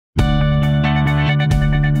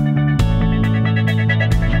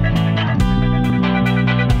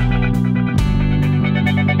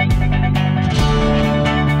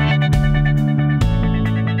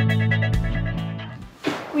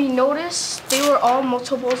they were all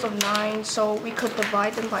multiples of 9, so we could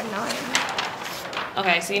divide them by 9.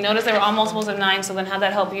 Okay, so you notice they were all multiples of 9, so then how'd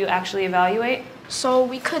that help you actually evaluate? So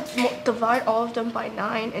we could divide all of them by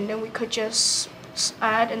 9, and then we could just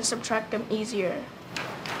add and subtract them easier.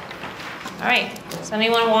 All right, does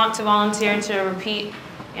anyone want to volunteer to repeat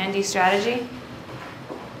Andy's strategy?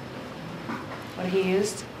 What he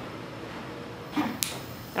used?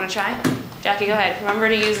 Want to try? Jackie, go ahead. Remember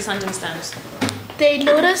to use the sentence stems. They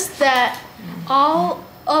noticed that all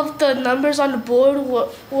of the numbers on the board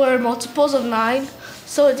were multiples of 9,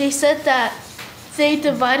 so they said that they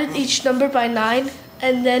divided each number by 9,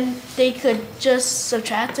 and then they could just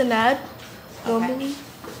subtract and add normally.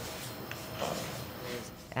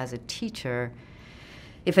 As a teacher,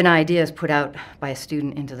 if an idea is put out by a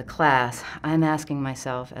student into the class, I'm asking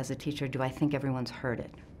myself as a teacher, do I think everyone's heard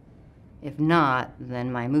it? If not,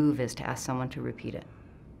 then my move is to ask someone to repeat it.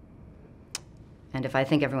 And if I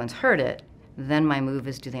think everyone's heard it, then my move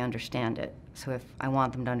is, do they understand it? So if I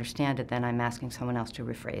want them to understand it, then I'm asking someone else to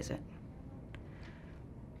rephrase it.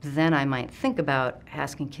 Then I might think about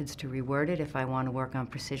asking kids to reword it if I want to work on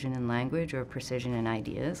precision in language or precision in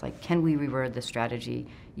ideas. Like, can we reword the strategy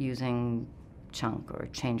using chunk or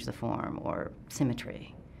change the form or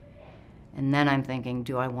symmetry? And then I'm thinking,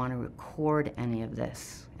 do I want to record any of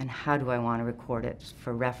this? And how do I want to record it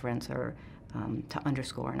for reference or to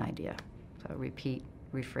underscore an idea? So repeat,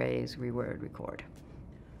 rephrase, reword, record.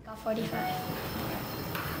 Got 45.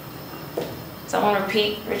 Someone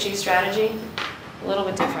repeat Richie's strategy? A little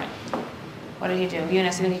bit different. What did he do?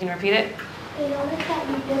 Eunice, you think you can repeat it? They noticed that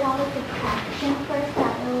we did all the subtraction first,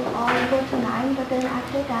 that it was all equal to 9, but then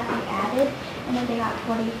after that they added, and then they got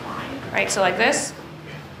 45. Right, so like this?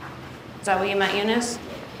 Is that what you meant, Eunice?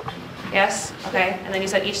 Yes? Okay, and then you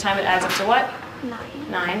said each time it adds up to what?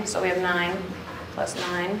 9. 9, so we have 9 plus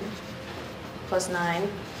 9 plus 9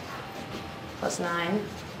 plus 9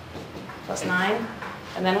 plus 9,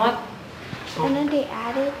 and then what? And then they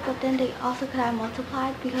added, but then they also could have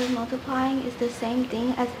multiplied because multiplying is the same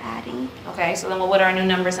thing as adding. Okay, so then what would our new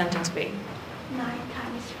number sentence be? 9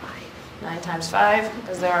 times 5. 9 times 5,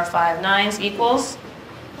 because there are 5 9s equals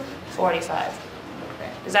 45.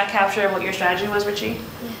 Does that capture what your strategy was, Richie?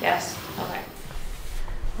 Yes. Okay.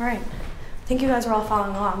 All right. I think you guys are all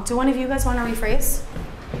following along. Do one of you guys want to rephrase?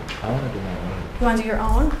 I want to do my own. You want to do your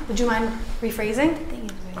own? Would you mind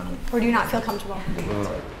rephrasing? Or do you not feel comfortable?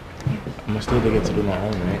 Well, I'm still to get to do my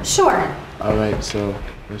own, right? Sure. All right, so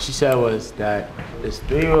what she said was that there's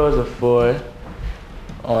 3 rows of 4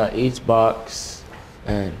 on each box,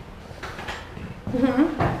 and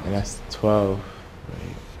and that's 12.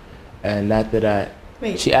 Right? And after that,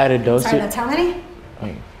 Wait, she added those sorry, two. that's how many?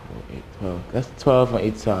 Wait, 4, 8, 12. That's 12 on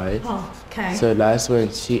each side. Oh, okay. So last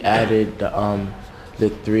one, she added the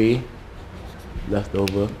 3 left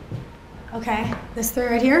over. Okay, this 3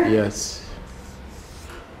 right here? Yes.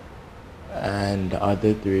 And the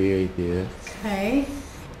other 3 right there. Okay.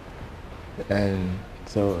 And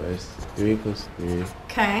so it's 3 plus 3.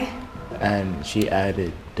 Okay. And she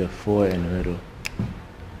added the 4 in the middle.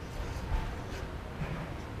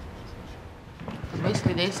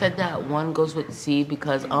 Basically, they said that 1 goes with C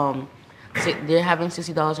because they're having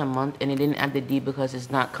 $60 a month, and they didn't add the D because it's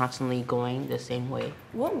not constantly going the same way.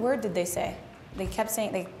 What word did they say? They kept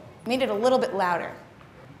saying, they made it a little bit louder.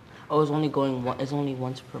 Oh, it's only going it's only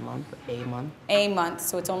once per month, a month. A month,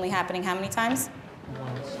 so it's only happening how many times?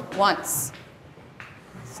 Once. Once.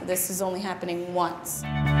 So this is only happening once.